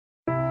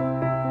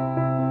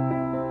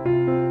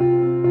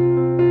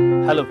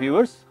Hello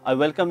viewers, I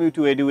welcome you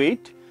to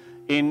Edu8.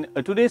 In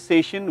today's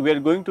session, we are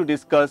going to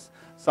discuss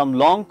some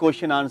long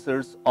question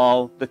answers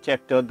of the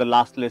chapter The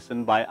Last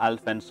Lesson by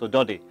Alphonse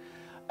Daudet.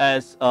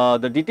 As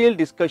the detailed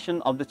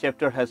discussion of the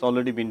chapter has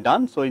already been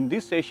done, so in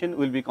this session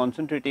we will be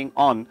concentrating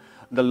on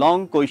the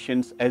long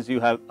questions. As you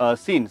have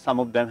seen, some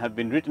of them have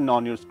been written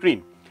on your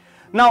screen.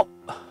 Now,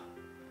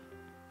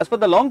 as far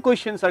the long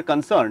questions are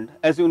concerned,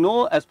 as you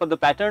know, as per the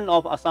pattern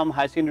of Assam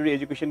Higher Secondary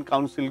Education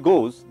Council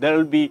goes, there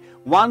will be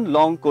one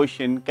long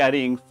question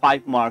carrying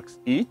 5 marks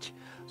each.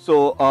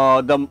 So,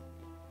 the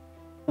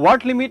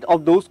word limit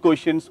of those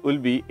questions will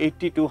be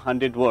 80 to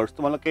 100 words.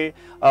 Tomaloke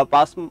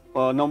 5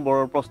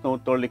 number prashno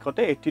uttor likhote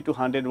 80 to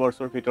 100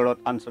 words or bhitorot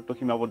answer to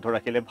himaboddho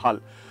rakhile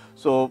bhal.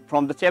 So,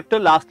 from the chapter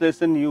Last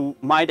Lesson, you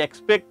might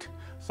expect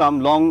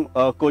some long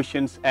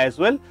questions as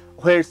well,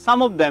 where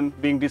some of them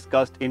being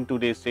discussed in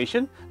today's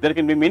session. There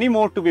can be many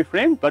more to be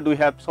framed, but we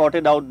have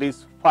sorted out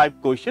these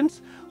 5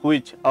 questions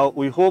which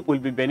we hope will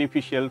be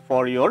beneficial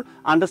for your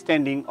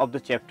understanding of the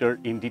chapter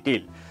in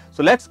detail.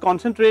 So, let us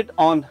concentrate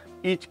on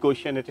each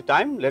question at a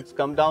time. Let us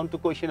come down to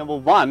question number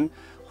 1.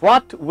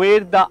 What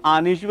were the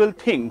unusual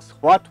things?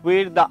 What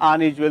were the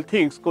unusual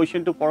things?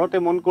 Question to porote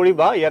mon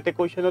koriba, yate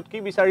question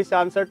ki bisarise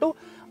answer to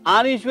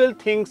unusual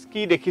things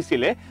ki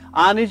dekhisile,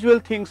 unusual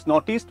things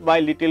noticed by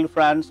little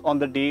Franz on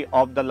the day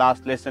of the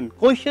last lesson.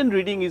 Question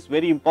reading is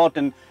very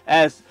important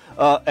as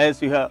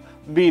you have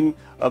been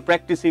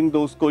practicing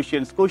those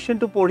questions. Question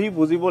to pori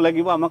bujibo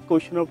lagibo amak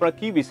question opra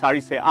ki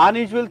bisarise,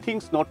 unusual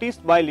things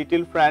noticed by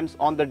little Franz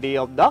on the day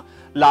of the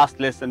last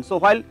lesson. So,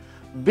 while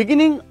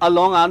beginning a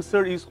long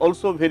answer is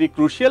also very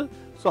crucial.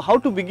 So, how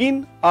to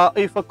begin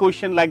if a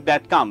question like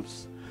that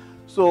comes?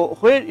 So,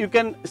 where you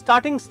can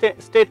starting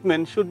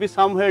statement should be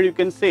somewhere you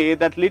can say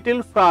that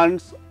little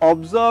Franz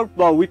observed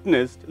or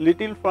witnessed,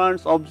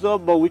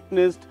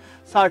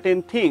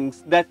 certain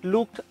things that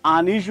looked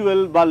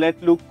unusual but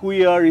that looked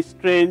queer,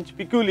 strange,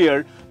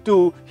 peculiar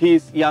to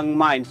his young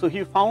mind. So,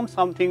 he found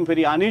something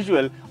very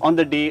unusual on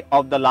the day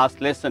of the last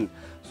lesson.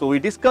 So, we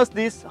discussed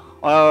this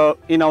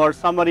in our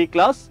summary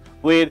class,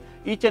 where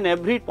each and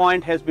every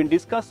point has been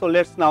discussed. So,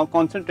 let us now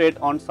concentrate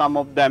on some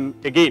of them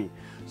again.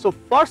 So,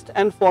 first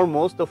and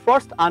foremost, the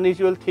first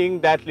unusual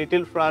thing that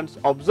little Franz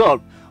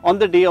observed on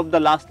the day of the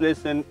last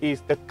lesson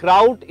is the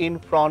crowd in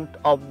front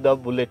of the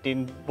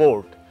bulletin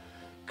board.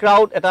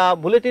 Crowd eta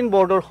bulletin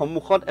board or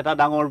hommukhot eta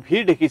dangor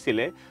bhir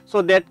dekhisile.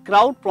 So, that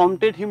crowd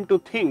prompted him to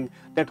think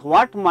that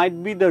what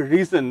might be the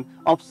reason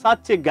of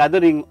such a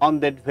gathering on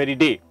that very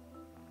day,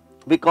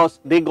 because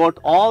they got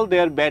all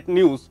their bad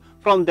news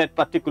from that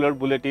particular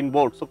bulletin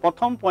board. So,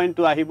 prothom point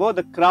to ahibo,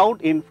 the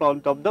crowd in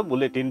front of the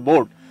bulletin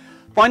board.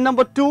 Point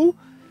number 2,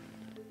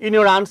 in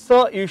your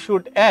answer you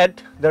should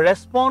add the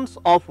response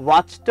of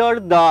Watcher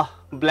the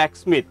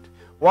blacksmith.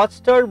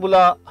 Watcher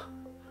bula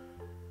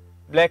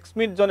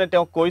blacksmith jone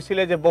teo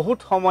koisile je bahut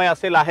somoy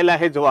ase lahe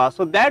lahe joa.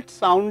 So, that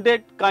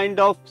sounded kind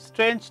of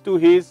strange to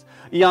his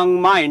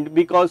young mind,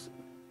 because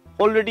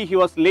already he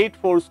was late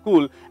for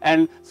school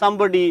and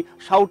somebody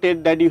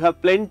shouted that you have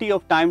plenty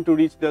of time to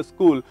reach the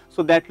school.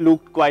 So, that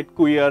looked quite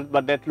queer,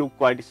 but that looked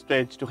quite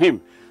strange to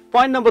him.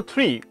 Point number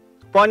 3.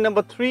 Point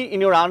number 3 in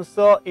your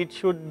answer, it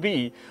should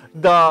be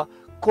the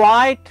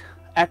quiet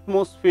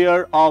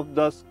atmosphere of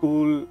the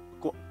school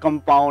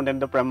compound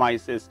and the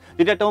premises.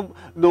 Jeta to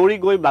dori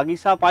goi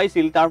bagisa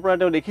paisil tarpora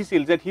to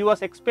dekhisil that he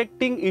was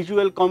expecting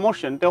usual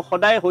commotion, to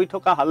hoday hoi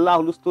thoka halla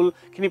hulustul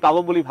khini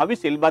pabo boli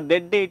bhabisil, but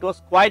that day it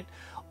was quite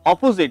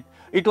opposite.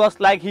 It was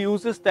like he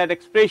uses that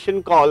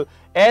expression called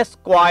as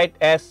quiet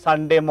as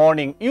Sunday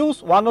morning.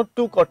 Use 1 or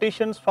 2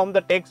 quotations from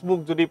the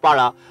textbook jodi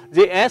para,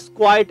 je as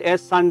quiet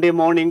as Sunday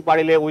morning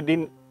parile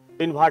within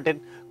inverted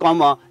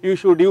comma you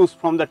should use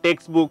from the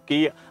textbook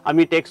ki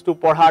ami text to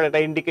porhar eta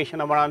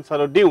indication amar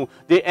answer diu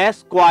je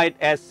as quiet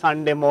as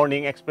Sunday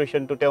morning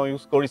expression to teo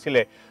use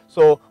korisile.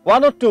 So,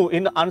 1 or 2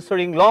 in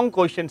answering long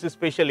questions,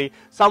 especially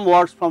some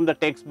words from the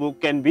textbook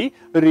can be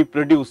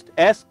reproduced.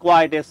 As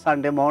quiet as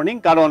Sunday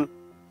morning karon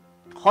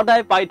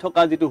hoday pai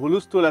thoka jitu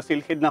hulustul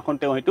asil khednakhon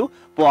teo hoitu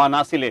poa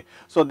nasile.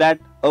 So, that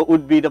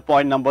would be the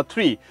point number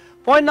 3.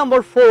 Point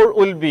number 4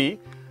 will be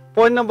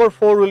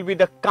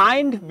the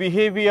kind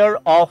behavior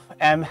of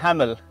M.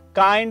 Hamel.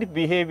 Kind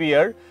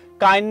behavior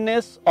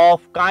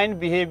of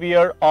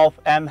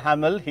M.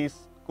 Hamel, his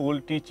school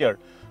teacher.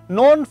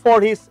 Known for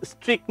his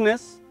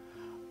strictness,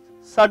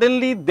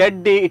 suddenly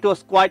that day it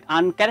was quite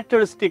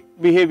uncharacteristic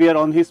behavior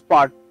on his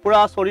part.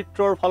 Pura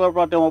sorittor phalor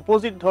pora teo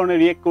opposite dhorone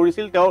react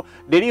korisil, teo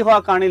deri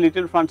howa karone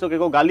little Franzok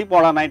eko gali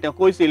pora nai, teo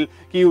koisil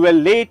ki you were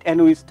late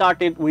and we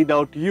started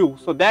without you.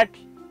 So, that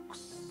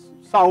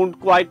sound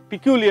quite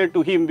peculiar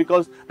to him,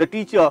 because the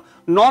teacher,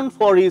 known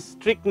for his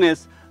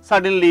strictness,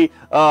 suddenly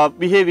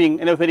behaving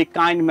in a very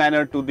kind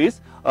manner to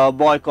this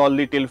boy called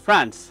little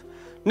Franz.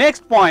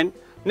 Next point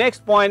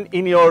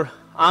in your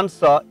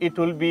answer, it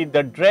will be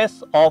the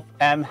dress of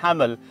M.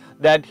 Hamel,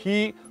 that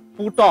he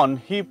put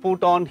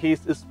on his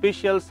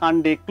special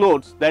Sunday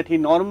clothes that he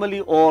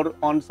normally wore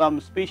on some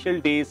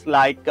special days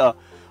like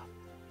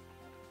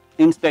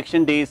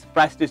inspection days,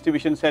 prize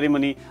distribution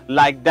ceremony,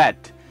 like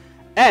that.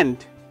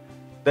 And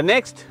The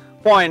next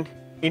point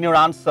in your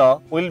answer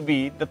will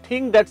be the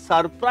thing that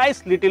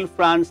surprised little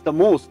Franz the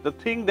most, the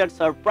thing that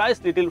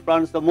surprised little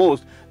Franz the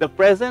most, the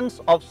presence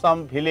of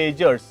some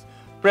villagers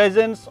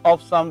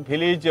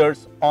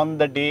on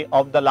the day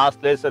of the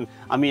last lesson.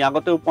 আমি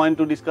আগতেও point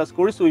to discuss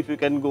কৰিছো. If you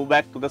can go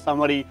back to the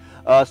summary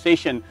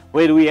session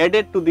where we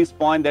added to this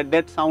point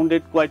that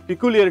sounded quite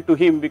peculiar to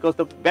him because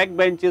the back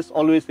benches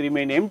always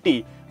remain empty,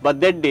 but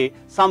that day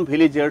some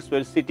villagers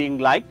were sitting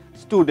like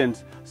students.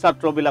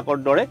 ছাত্ৰবিলাকৰ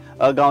দৰে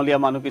গাঁৱলীয়া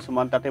মানুহ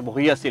কিছুমান তাতে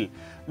বহি আছিল.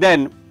 Then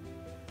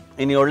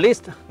in your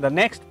list the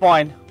next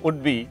point would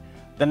be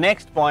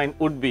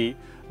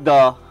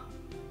the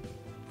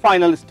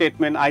final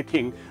statement. I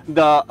think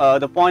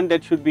the point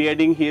that should be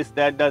adding here is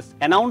that the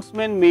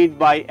announcement made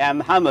by M.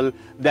 Hamel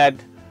that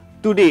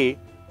today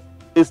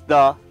is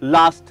the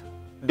last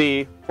day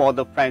for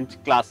the French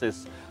classes.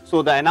 So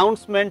the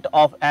announcement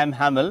of M.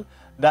 Hamel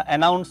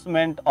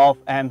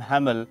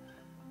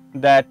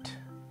that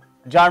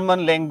German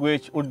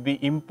language would be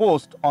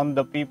imposed on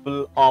the people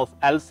of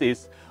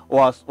Alsace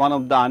was one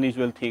of the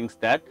unusual things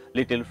that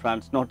little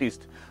Franz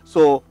noticed.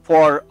 So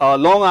for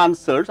long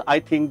answers, I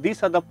think these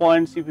are the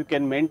points. If you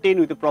can maintain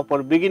with a proper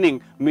beginning,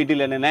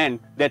 middle and an end,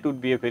 that would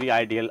be a very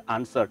ideal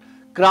answer.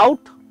 Crowd,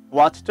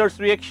 watchers'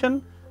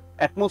 reaction,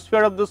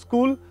 atmosphere of the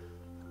school,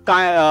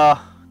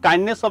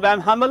 kindness of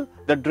M. Hamel,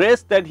 the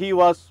dress that he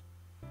was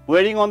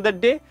wearing on that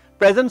day,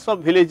 presence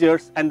of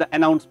villagers, and the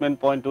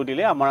announcement point to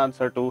delay. Our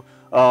answer to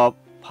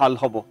ভাল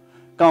হব.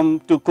 Come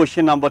to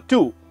question number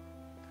 2.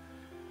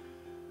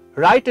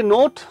 Write a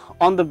note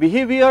on the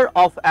behavior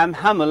of M.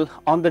 Hamel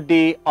on the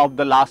day of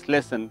the last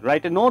lesson.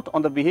 Write a note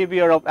on the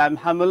behavior of M.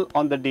 Hamel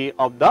on the day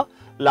of the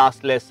last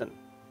lesson.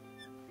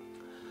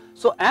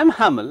 So M.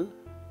 Hamel,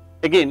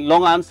 again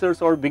long answers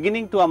or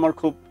beginning to amar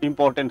khub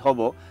important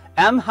hobo.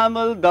 M.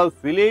 Hamel, the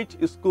village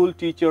school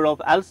teacher of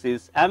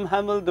Alsace, M.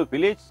 Hamel, the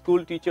village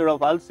school teacher of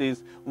Alsace,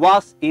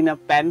 was in a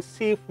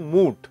pensive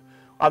mood.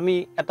 আমি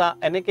এটা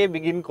এনেকে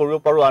begin কৰিব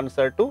পাৰো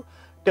আনসাৰটো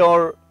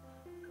তেওঁৰ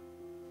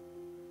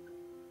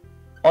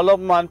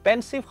অলপমান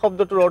পেনসিভ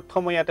শব্দটোৰ অৰ্থ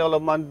মই ইয়াতে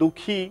অলপমান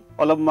দুখী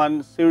অলপমান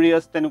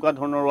সিৰিয়াস তেনেকুৱা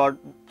ধৰণৰ ওয়াৰ্ড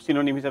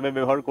সিনোনিম হিচাপে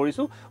ব্যৱহাৰ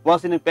কৰিছো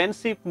was in a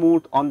pensive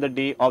mood on the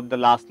day of the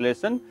last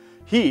lesson.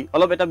 He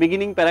অলপ এটা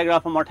বিগিনিং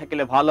প্যাৰাগ্ৰাফ আমাৰ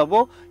থাকিলে ভাল হ'ব.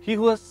 He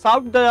who has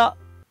served the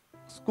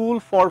school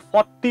for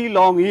 40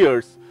 long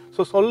years.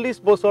 So 40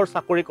 বছৰ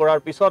চাকৰি কৰাৰ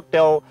পিছত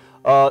তেওঁ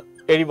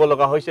এৰিব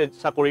লগা হৈছে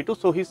চাকৰিটো.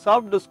 So he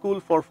served the school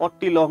for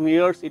 40 long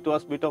years. It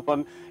was bit of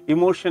an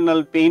emotional,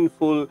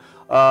 painful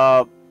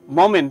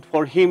moment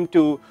for him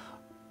to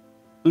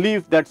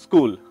leave that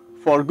school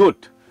for good.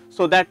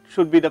 So that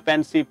should be the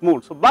pensive mood.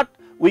 So, but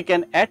we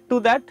can add to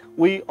that.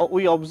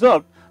 We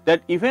observed that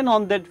even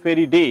on that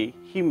very day,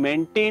 he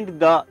maintained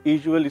the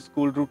usual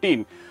school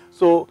routine.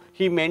 So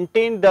he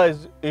maintained the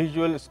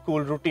usual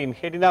school routine.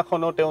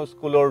 Hedinakhano teo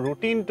schoolor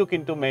routine to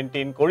kintu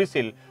maintain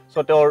korisil. So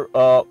tor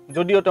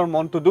jodio tor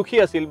mon to dukhi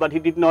asil, but he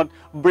did not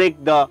break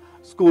the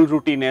school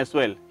routine as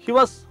well. He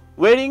was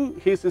wearing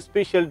his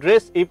special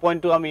dress. A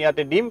point to ami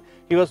ate dim.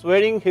 He was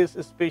wearing his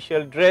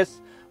special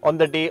dress on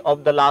the day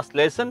of the last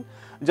lesson,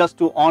 just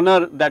to honor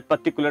that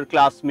particular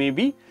class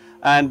maybe.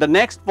 And the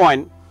next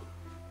point,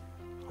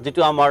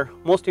 jetu amar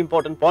most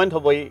important point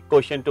hobo ei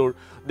question tour,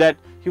 that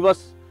he was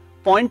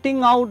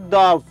pointing out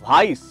the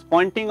vice,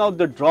 pointing out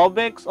the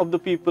drawbacks of the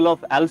people of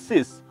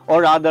Alsace or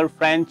other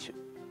French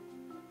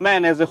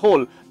men as a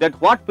whole, that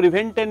what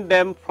prevented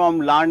them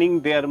from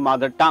learning their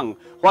mother tongue,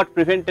 what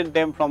prevented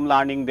them from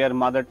learning their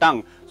mother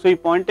tongue. So he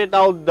pointed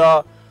out the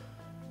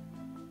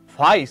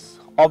vice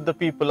of the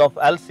people of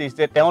Alsace,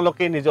 that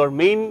তেওঁলোকে নিজৰ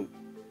main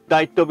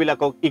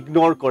দায়িত্ববিলাকক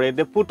ignore কৰে.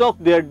 They put off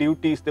their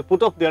duties, they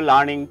put off their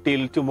learning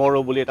till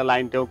tomorrow বুলি এটা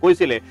line তেওঁ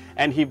কৈছিলে.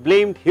 And he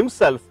blamed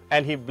himself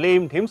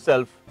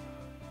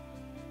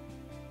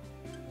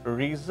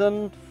reason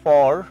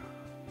for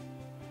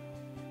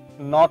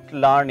not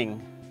learning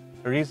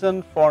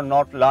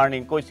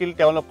কৈছিল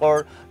তেওঁলোকৰ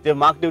যে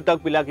মাক দেউতাক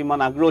বিলাক ইমান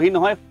আগ্ৰহী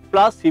নহয়.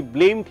 Plus he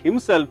blamed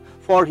himself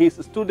for his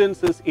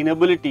students'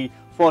 inability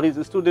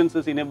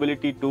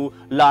to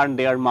learn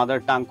their mother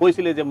tongue.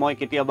 কৈছিলে যে মই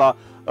কেতিয়াবা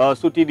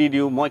ছুটি দি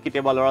দিওঁ, মই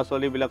কেতিয়াবা ল'ৰা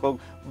ছোৱালীবিলাকক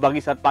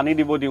বাগিচাত পানী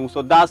দিব দিওঁ. So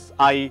thus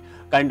I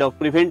kind of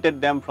prevented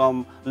them from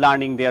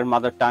learning their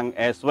mother tongue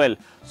as well.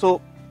 So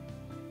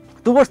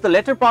towards the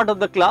later part of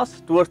the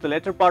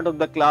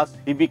class,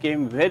 he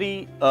became very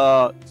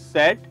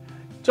sad,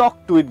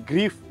 choked with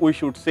grief, we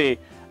should say.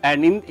 And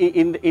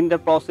in the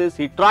process,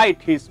 he tried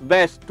his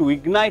best to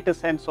ignite a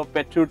sense of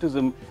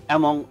patriotism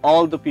among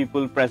all the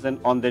people present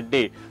on that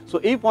day. So,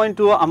 a point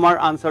to amar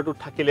answer to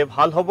thakile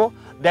bhal hobo,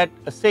 that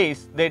says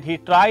that he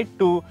tried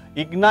to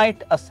ignite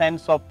a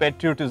sense of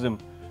patriotism.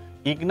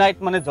 Ignite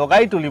mane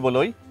jogai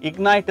tuliboloi,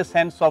 ignite a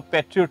sense of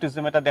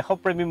patriotism, eta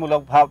dehopremi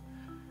mulok bhav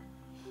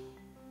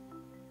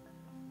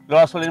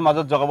ল'ৰা ছোৱালীৰ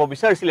মাজত জগাব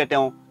বিচাৰিছিলে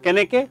তেওঁ.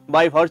 কেনেকে?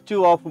 By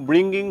virtue of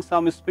bringing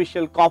some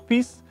special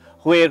copies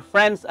where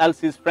France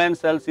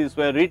Alsace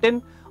were written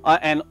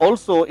and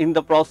also in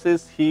the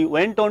process he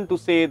went on to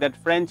say that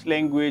French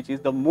language is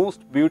the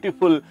most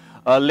beautiful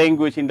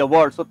language in the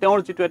world. So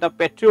তেওঁৰ যেটো এটা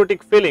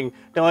patriotic feeling,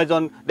 তেওঁ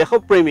এজন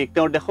দেশপ্ৰেমিক,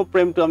 তেওঁৰ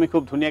দেশপ্ৰেমটো আমি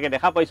খুব ধুনিয়াকে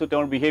দেখা পাইছো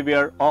তেওঁৰ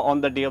behavior on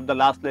the day of the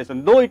last lesson.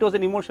 Though it was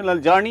an emotional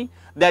journey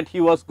that he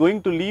was going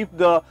to leave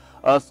the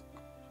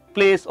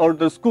place or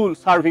the school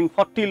serving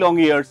 40 long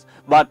years,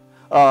 but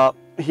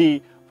he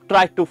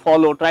tried to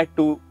follow, tried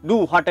to do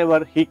whatever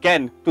he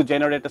can to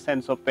generate a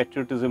sense of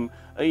patriotism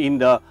in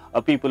the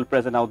people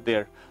present out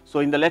there. So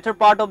in the latter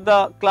part of the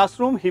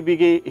classroom,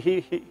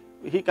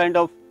 he kind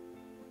of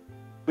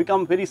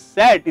become very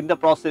sad in the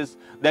process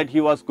that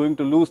he was going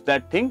to lose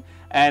that thing,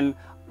 and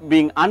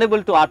being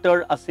unable to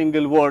utter a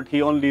single word, he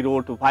only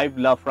wrote "Vive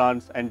la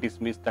France" and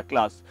dismissed the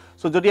class.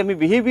 So jodi ami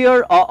behavior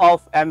of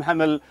M.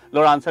 Hamel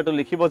lor answer to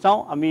likhibo jao,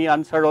 ami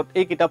answer ot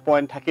ekita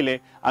point thakile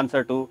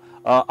answer to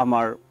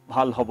amar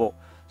bhal hobo.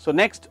 So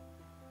next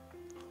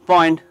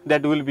point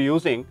that we will be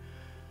using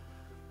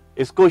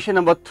is question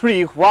number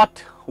 3.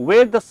 What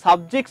were the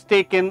subjects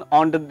taken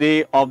on the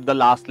day of the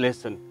last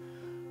lesson?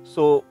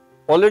 So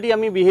already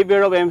ami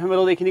behavior of M.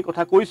 Hamel ekhini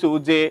kotha koisu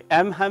je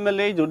M. Hamel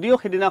jodio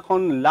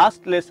hedinakhon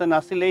last lesson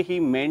asile, he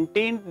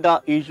maintained the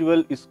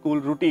usual school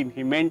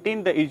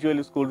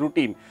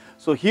routine.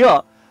 So here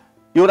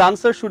your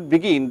answer should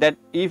begin that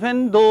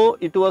even though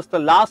it was the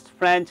last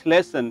French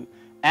lesson,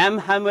 M.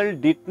 Hamel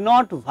did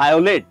not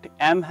violate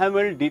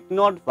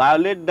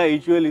the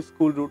usual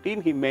school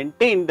routine. He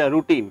maintained the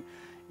routine.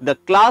 The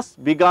class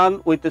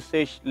began with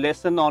a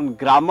lesson on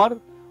grammar,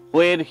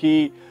 where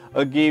he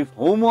gave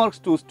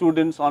homeworks to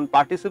students on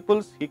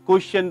participles. He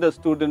questioned the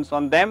students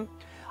on them.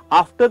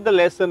 After the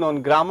lesson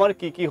on grammar,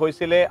 ki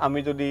hoisile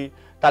ami jodi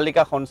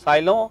talika khon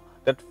sailo,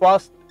 that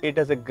first it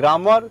is a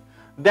grammar,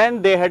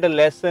 then they had a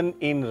lesson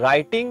in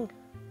writing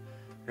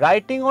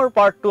or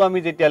part 2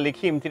 ami jetia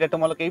likhim tita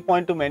tomaloke ei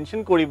point to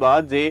mention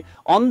koriba je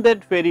on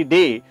that very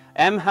day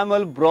M.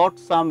 Hamel brought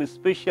some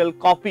special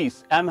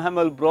copies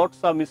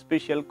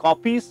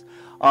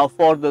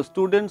for the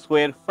students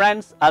where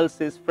France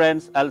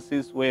Alphonse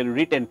were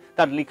written.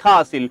 Tat likha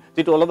asil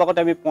jeto olobagot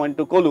ami point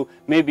to kolu,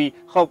 maybe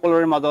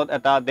sokolore madot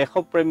eta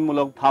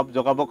dekhopremmulok bhav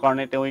jogabo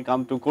karone teu ei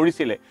kam to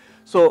korisile.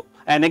 So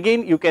and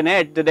again you can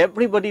add that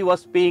everybody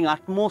was paying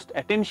utmost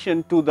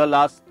attention to the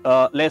last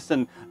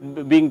lesson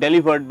being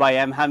delivered by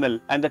M. Hamel,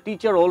 and the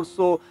teacher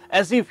also,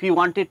 as if he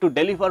wanted to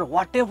deliver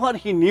whatever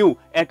he knew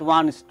at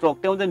one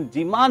stroke. Teu jen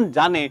jiman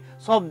jane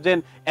sob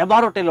jen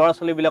ebarote lora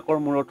choli bilakor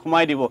murot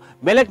humai dibo,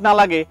 belek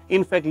nalage.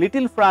 In fact,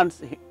 little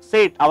Franz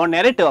said, our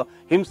narrator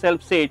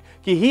himself said,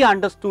 he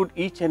understood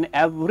each and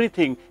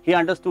everything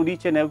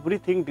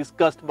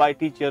discussed by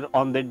teacher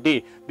on that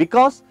day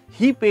because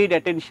he paid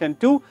attention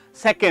to.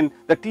 Second,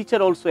 the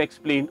teacher also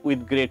explained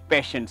with great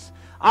patience.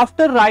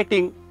 After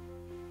writing,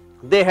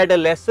 they had a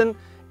lesson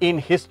in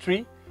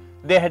history.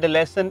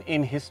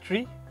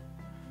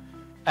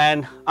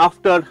 And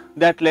after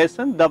that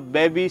lesson, the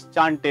babies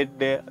chanted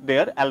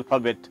their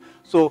alphabet.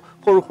 So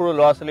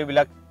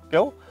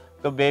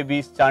the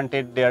babies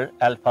chanted their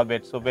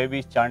alphabet.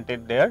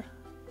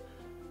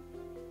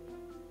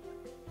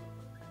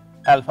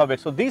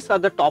 So these are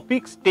the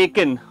topics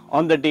taken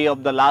on the day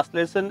of the last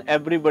lesson.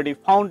 Everybody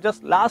found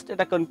just last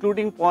at a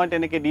concluding point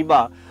eneke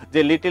diba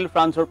je little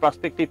Franz or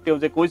perspective teu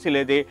je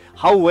koisile je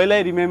how well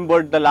I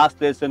remembered the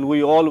last lesson.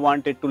 We all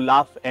wanted to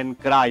laugh and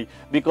cry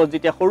because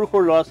jetia horu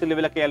lora chile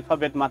bilake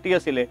alphabet mati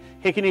asile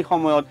hekhini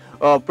samoyot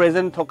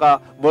present thoka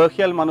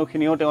boyokhial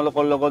manukhinio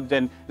teolokor logot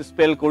jen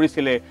spell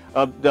korisile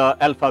the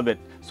alphabet.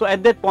 So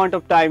at that point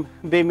of time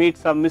they made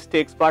some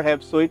mistakes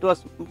perhaps. So it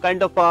was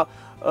kind of a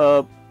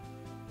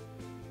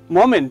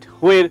moment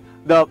where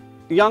the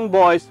young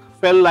boys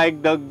felt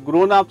like the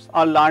grown-ups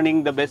are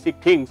learning the basic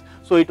things.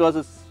 So it was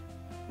a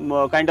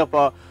kind of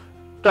a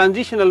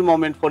transitional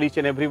moment for each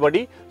and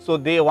everybody. So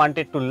they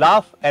wanted to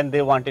laugh and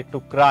they wanted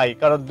to cry.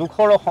 Karon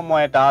dukhoro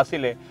samoy eta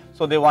asile,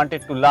 so they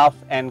wanted to laugh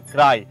and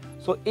cry.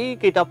 So ei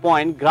keita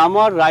point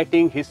grammar,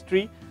 writing,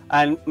 history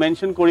and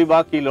mention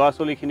koriba ki lora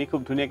choli khini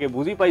khub dhuniake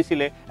buji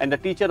paisile, and the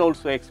teacher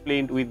also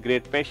explained with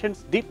great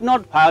patience, did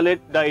not violate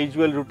the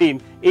usual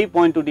routine. Ei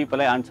point to di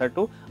pelai answer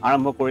to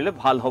arambho korile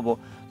bhal hobo.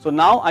 So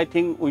now I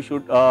think we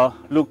should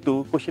look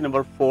to question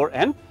number 4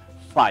 and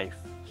 5.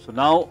 So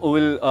now we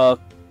will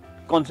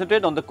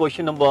concentrate on the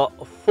question number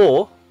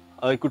 4.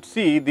 I could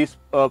see this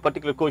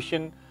particular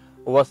question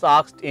was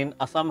asked in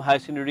Assam Higher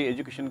Secondary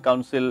Education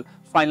Council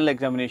Final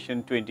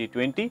Examination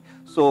 2020.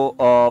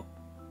 So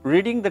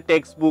reading the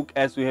textbook,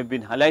 as we have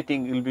been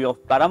highlighting, will be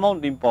of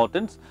paramount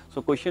importance. So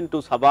question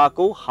to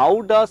Sabako,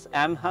 how does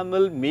M.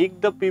 Hamel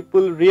make the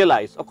people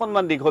realize,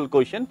 okonman dighol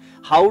question,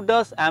 how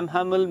does M.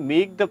 Hamel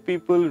make the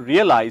people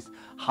realize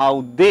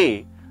how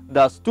they,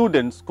 the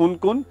students,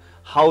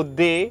 how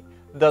they,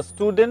 the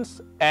students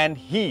and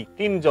he,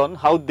 tinjon,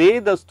 how they,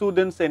 the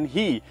students and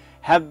he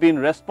have been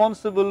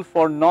responsible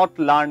for not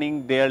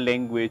learning their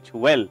language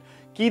well.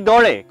 কি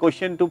দৰে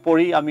question two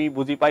পঢ়ি আমি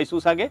বুজি পাইছো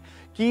সাগে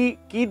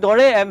কি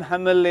দৰে M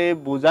হেমেলে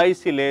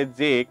বুজাইছিলে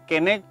যে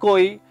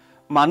কেনেকৈ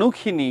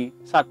মানুহখিনি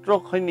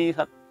ছাত্ৰখিনি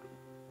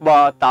বা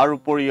তাৰ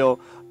উপৰিও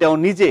তেওঁ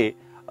নিজে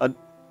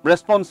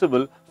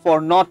responsible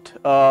for not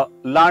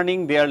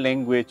learning their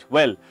language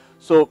well.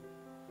 So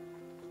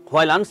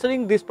while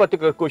answering this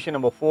particular question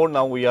number 4,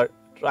 now we are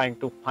trying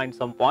to find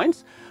some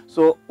points.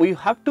 So we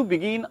have to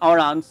begin our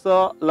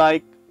answer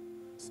like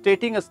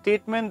stating a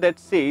statement that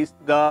says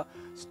the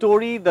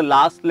story The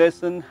Last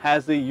Lesson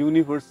has a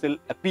universal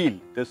appeal.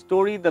 The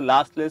story The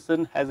Last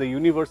Lesson has a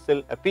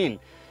universal appeal.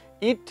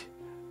 It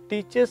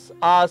teaches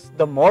us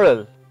the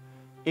moral.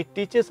 It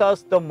teaches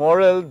us the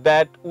moral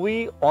that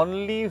we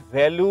only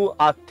value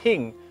a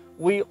thing.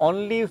 We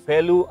only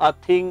value a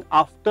thing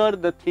after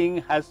the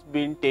thing has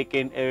been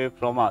taken away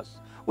from us.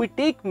 We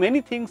take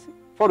many things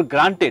for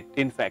granted,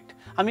 in fact.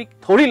 আমি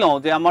ধৰি লওঁ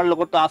যে আমাৰ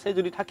লগত আছে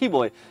যদি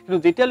থাকিবই, কিন্তু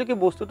যেতিয়ালৈকে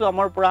বস্তুটো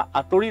আমাৰ পৰা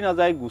আঁতৰি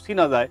নাযায়, গুচি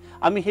নাযায়,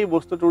 আমি সেই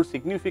বস্তুটোৰ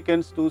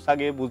সিগনিফিকেন্সটো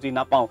চাগে বুজি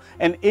নাপাওঁ।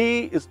 এণ্ড এই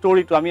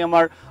ষ্টৰিটো আমি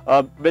আমাৰ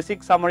বেচিক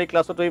সামাৰী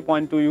ক্লাছতো এই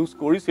পইণ্টটো ইউজ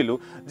কৰিছিলোঁ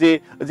যে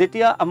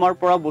যেতিয়া আমাৰ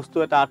পৰা বস্তু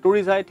এটা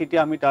আঁতৰি যায়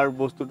তেতিয়া আমি তাৰ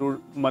বস্তুটোৰ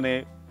মানে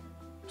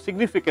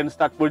significance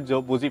তাৎপৰ্য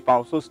বুজি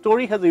পাওঁ। So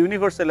story has a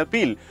universal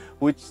appeal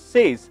which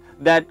says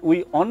that we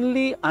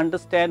only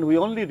understand, we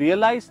only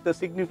realize the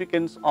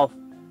significance of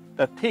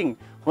the thing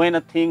when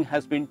a thing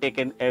has been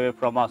taken away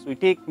from us. We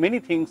take many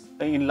things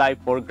in life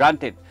for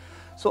granted.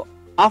 So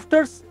after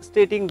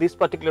stating this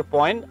particular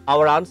point,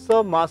 our answer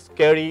must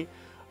carry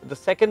the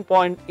second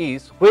point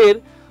is where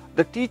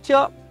the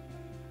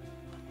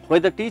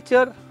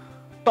teacher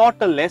taught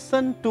a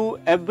lesson to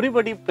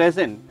everybody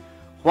present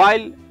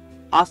while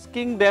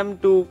asking them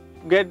to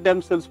get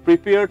themselves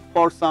prepared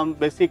for some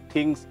basic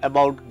things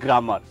about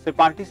grammar. Say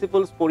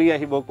participles pori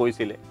ahibo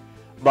koisile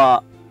ba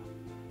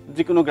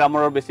jikono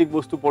grammar or basic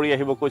bostu pori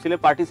ahibo koisile.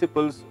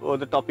 Participles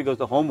the topic was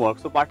the homework.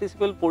 So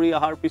participle pori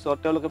ahar pisot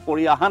teloke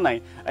pori aha nai.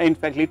 In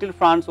fact Little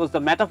France was the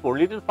metaphor.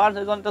 Little France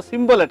is one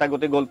symbol eta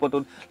gote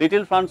golpotun.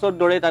 Little France or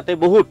dore tate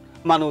bahut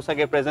মানুহ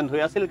চাগে present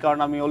হৈ আছিল কাৰণ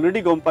আমি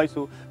already গম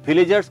পাইছো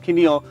ভিলেজাৰ্স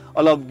খিনিও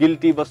অলপ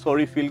গিল্টি বা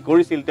সৰি ফিল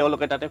কৰিছিল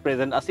তেওঁলোকে তাতে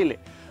প্ৰেজেন্ট আছিলে।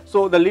 So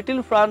the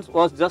Little France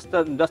was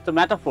just a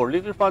metaphor.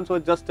 Little France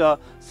was just a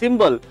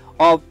symbol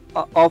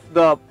of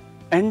the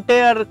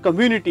entire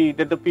community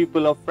that the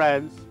people of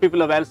France,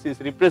 people of Alsace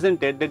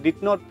represented. They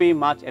did not pay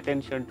much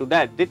attention to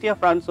that. যেতিয়া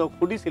ফ্ৰান্সক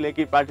সুধিছিলে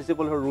কি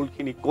পাৰ্টিসিপলৰ rule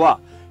খিনি কোৱা,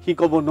 হি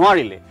ক'ব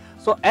নোৱাৰিলে।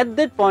 So at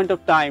that point of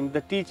time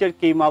the teacher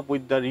came up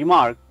with the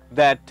remark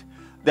that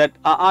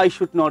I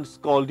should not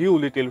scold you,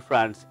 Little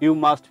France. You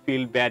must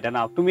feel bad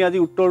enough. Tumi aji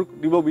uttor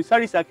dibo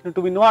bisarisa kintu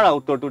tumi noara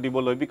uttor to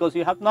diboloi because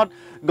you have not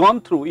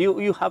gone through,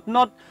 you have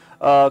not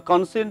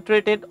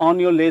concentrated on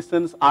your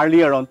lessons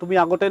earlier on. Tumi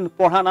agote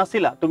porha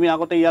nasila, tumi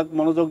agote yak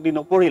monojog di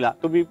noporila,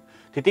 tumi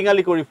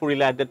thitingali kori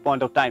furila at that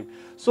point of time.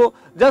 So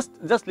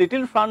just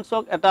Little France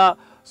ok eta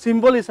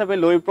symbol hisabe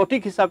loi,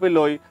 protik hisabe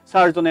loi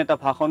sarjone eta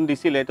bhashon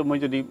disile. To moi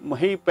jodi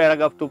hei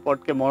paragraph to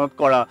potke monot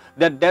kora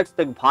that's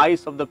the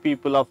vice of the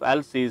people of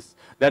Alsace,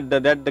 that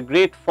the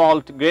great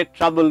fault, great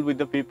trouble with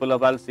the people of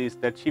Alsace,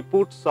 that she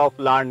puts off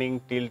learning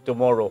till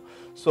tomorrow.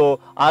 So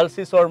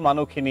Alsace or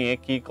manukhini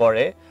ki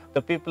kore,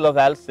 the people of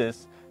Alsace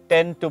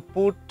tend to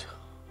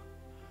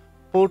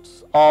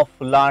puts off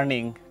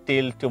learning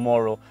till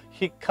tomorrow.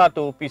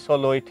 শিক্ষাটো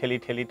পিছলৈ ঠেলি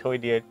ঠেলি থৈ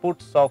দিয়ে,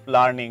 puts off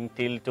learning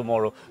till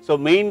tomorrow. So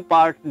main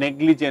part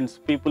negligence,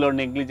 people or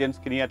negligence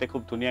খিনি ইয়াতে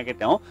খুব ধুনীয়াকৈ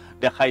তেওঁ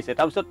দেখাইছে।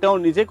 তাৰপিছত তেওঁ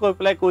নিজে কৈ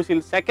পেলাই কৈছিল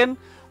second,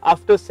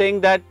 after saying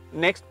that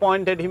next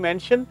point that he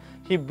mentioned,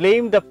 he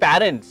blamed the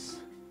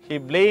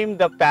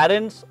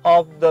parents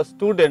of the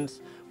students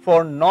for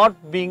not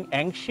being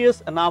anxious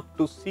enough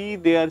to see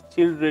their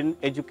children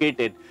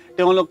educated.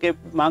 তেওঁলোকে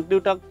মাক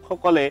দেউতাক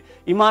সকলে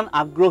ইমান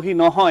আগ্ৰহী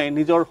নহয়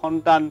নিজৰ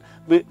সন্তান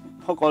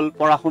সকল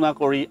পঢ়াশুনা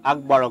কৰি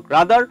আগবাৰক।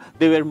 Rather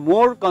they were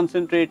more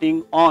concentrating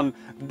on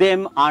them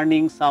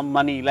earning some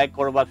money, like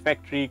কৰবাত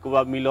ফ্যাক্টৰী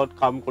কৰবাত মিলত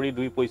কাম কৰি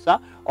দুই পইচা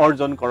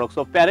অৰ্জন কৰক।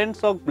 So parents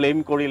ok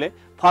blame কৰিলে।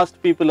 First,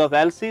 people of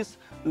Alsace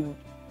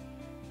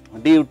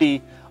duty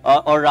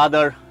or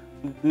rather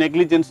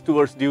negligence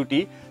towards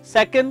duty.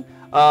 Second,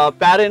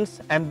 parents,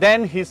 and then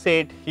he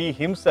said he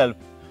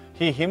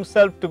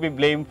himself to be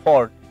blamed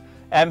for.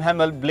 M.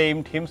 Hamel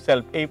blamed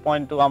himself. A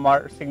point to amar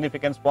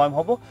significance point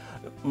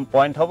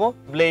hobo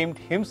blamed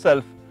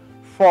himself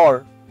for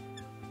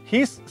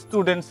his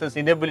students'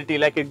 inability.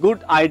 Like a good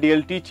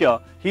ideal teacher,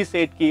 he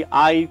said ki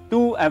I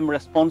too am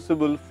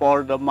responsible for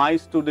my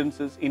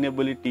students'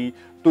 inability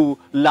to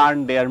learn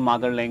their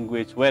mother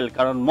language well.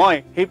 Karon moi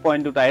he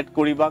point to add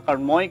koriba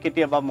karon moi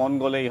ketiaba mon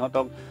gole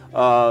ihotok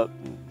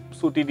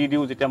ছুটি দি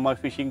দিওঁ যেতিয়া মই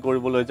fishing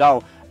কৰিবলৈ যাওঁ,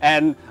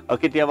 and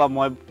কেতিয়াবা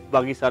মই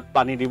বাগিচাত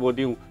পানী দিব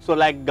দিওঁ। চ'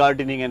 লাইক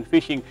গাৰ্ডেনিং এণ্ড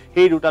ফিশিং,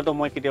 সেই দুটাতো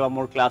মই কেতিয়াবা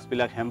মোৰ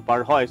ক্লাছবিলাক হেম্পাৰ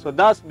হয়। চ'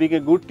 Das being a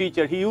good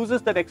teacher, he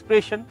uses that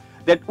expression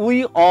that we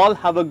all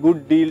have a good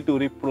deal to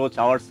reproach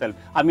ourselves.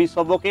 আমি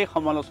সবকে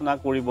সমালোচনা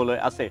কৰিবলৈ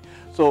আছে।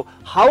 So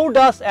how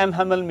does M.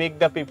 Hamel make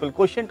the people?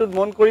 Question to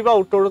মন কৰিবা,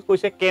 উত্তৰত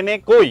কৈছে কেনে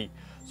কৈ।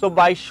 So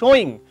by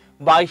showing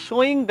by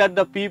showing that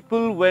the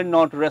people were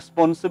not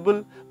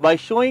responsible, by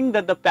showing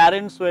that the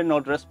parents were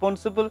not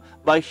responsible,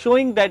 by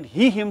showing that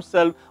he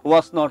himself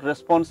was not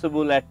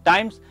responsible at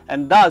times,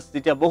 and thus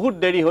যেতিয়া বহুত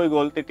দেৰি হৈ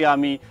গল তেতিয়া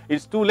আমি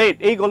it's too late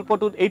এই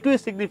গল্পটোত এইটোৱে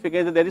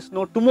significant that there is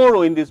no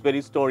tomorrow in this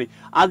very story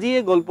আজি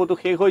এই গল্পটো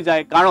শেষ হৈ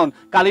যায় কাৰণ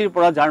কালিৰ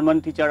পৰা জাৰ্মান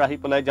টিচাৰ আহি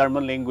পেলাই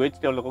জাৰ্মান ল্যাঙ্গুৱেজ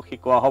তেওঁলোকক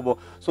শিকোৱা হ'ব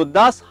so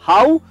thus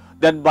how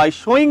that by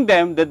showing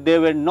them that they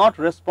were not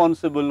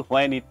responsible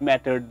when it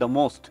mattered the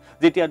most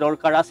যেতিয়া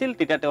দৰকাৰ আছিল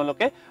তেতিয়া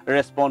তেওঁলোকে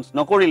ৰেসপন্স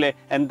নকৰিলে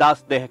and thus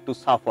they had to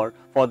suffer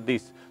for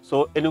this so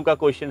এনেকুৱা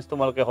কোৱেশ্চনস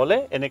তোমালোকে হলে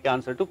এনেকে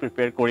আনসাৰটো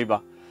প্ৰিপেয়াৰ কৰিবা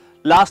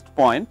last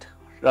point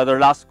rather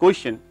last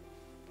question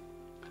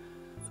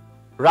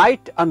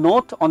write a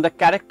note on the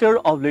character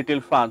of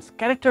little France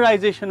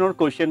characterization or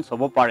questions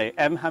hobo pare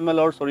m hamel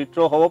or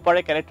choritro hobo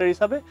pare character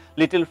hisabe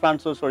little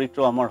France or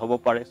choritro amar hobo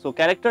pare so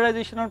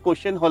characterization or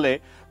question hole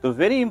the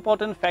very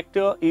important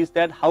factor is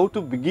that how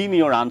to begin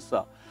your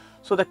answer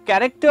so the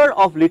character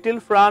of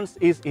little France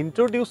is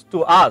introduced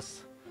to us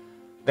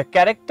the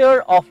character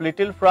of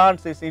little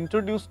France is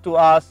introduced to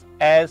us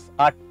as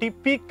a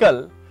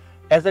typical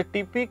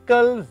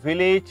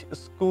village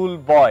school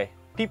boy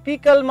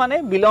typical মানে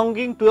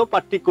belonging to a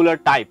particular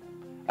type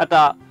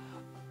eta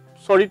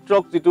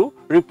choritrok jitu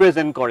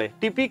represent kore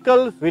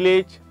typical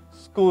village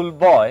school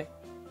boy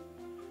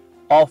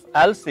of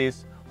Alphonse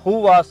who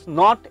was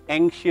not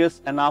anxious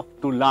enough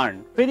to learn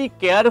very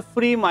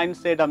carefree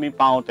mindset ami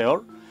pao tor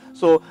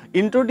so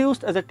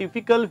introduced as a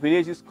typical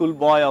village school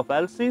boy of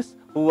Alphonse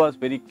who was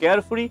very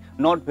carefree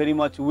not very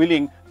much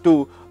willing to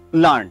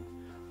learn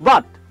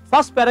but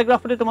first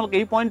paragraph te tomaloke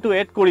ei point to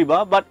add koriba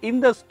but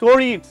in the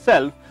story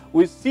itself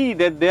we see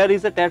that there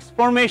is a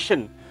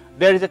transformation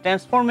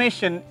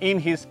in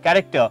his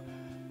character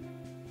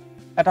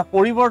eta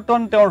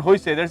poriborton tor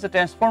hoise there is a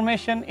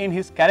transformation in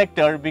his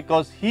character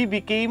because he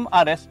became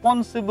a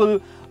responsible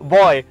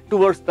boy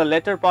towards the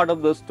latter part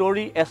of the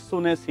story as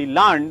soon as he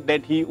learned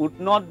that he would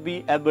not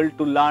be able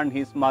to learn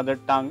his mother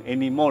tongue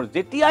anymore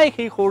jetiai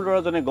hei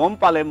khororajone gom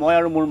pale moi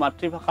aru mur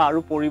mathribhasha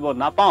aru poribo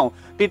na pao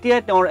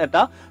tetiai tor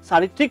eta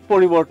charitrik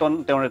poriborton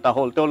tor eta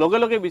hol to loge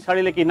loge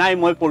bicharile ki nai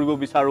moi poribo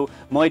bicharu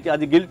moi ti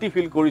aji guilty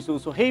feel korisu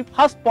so hei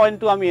first point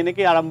to ami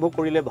eneke arambho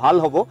korile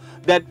bhal hobo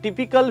that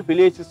typical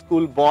village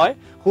school boy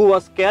who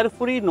was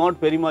carefree not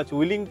very much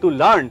willing to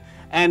learn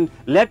and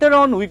later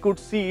on we could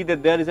see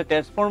that there is a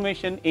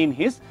transformation in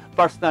his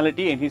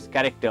personality and his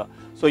character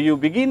so you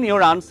begin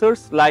your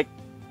answers like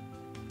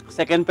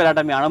second para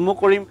ami arambho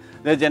korim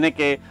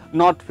jeneke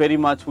not very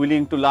much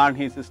willing to learn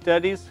his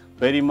studies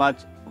very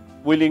much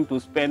willing to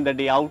spend the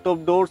day out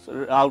of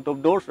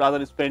doors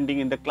rather spending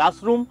in the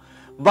classroom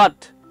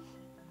but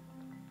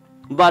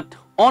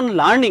on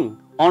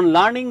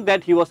learning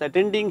that he was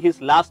attending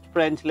his last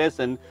French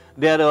lesson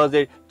there was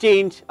a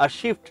change a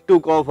shift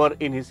took over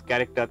in his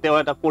character teo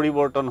eta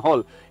poriborton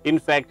hol in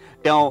fact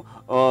teo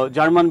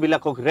German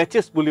bilakok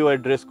wretches bulio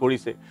address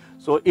korise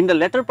so in the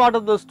latter part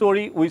of the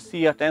story we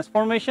see a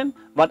transformation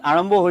but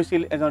arambho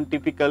hoisil as a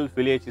typical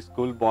village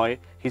school boy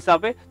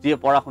hisabe je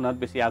porahunat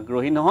beshi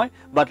agrohi nohoy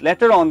but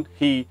later on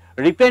he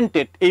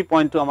repented ei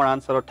point to amar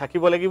answer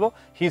thakibo lagibo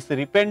his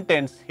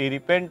repentance he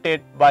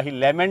repented ba he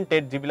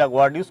lamented jibilak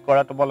word use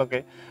kora to boloke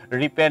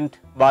repent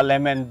ba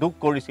lament duk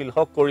korisil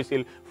hok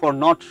korisil for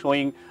not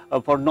showing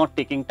for not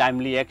taking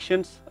timely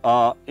actions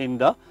in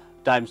the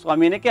time so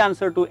ami eneke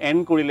answer to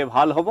end korile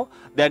bhal hobo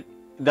that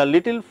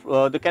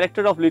the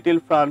character of little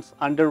France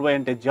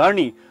underwent a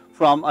journey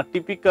from a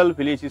typical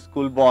village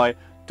school boy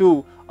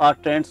to a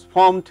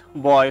transformed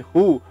boy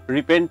who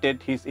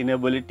repented his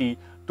inability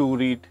to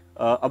read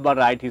or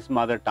write his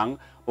mother tongue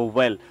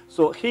well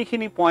so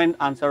heikhini point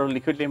answer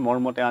likhile mor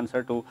mote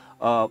answer to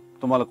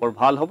tumalokor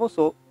bhal hobo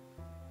so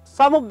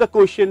some of the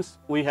questions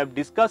we have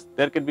discussed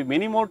there can be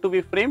many more to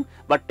be framed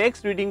but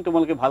text reading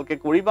tumaloke bhalke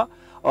koriba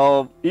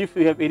if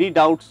you have any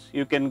doubts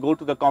you can go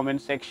to the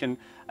comment section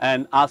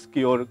and ask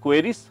your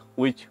queries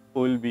which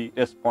will be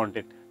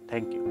responded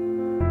thank you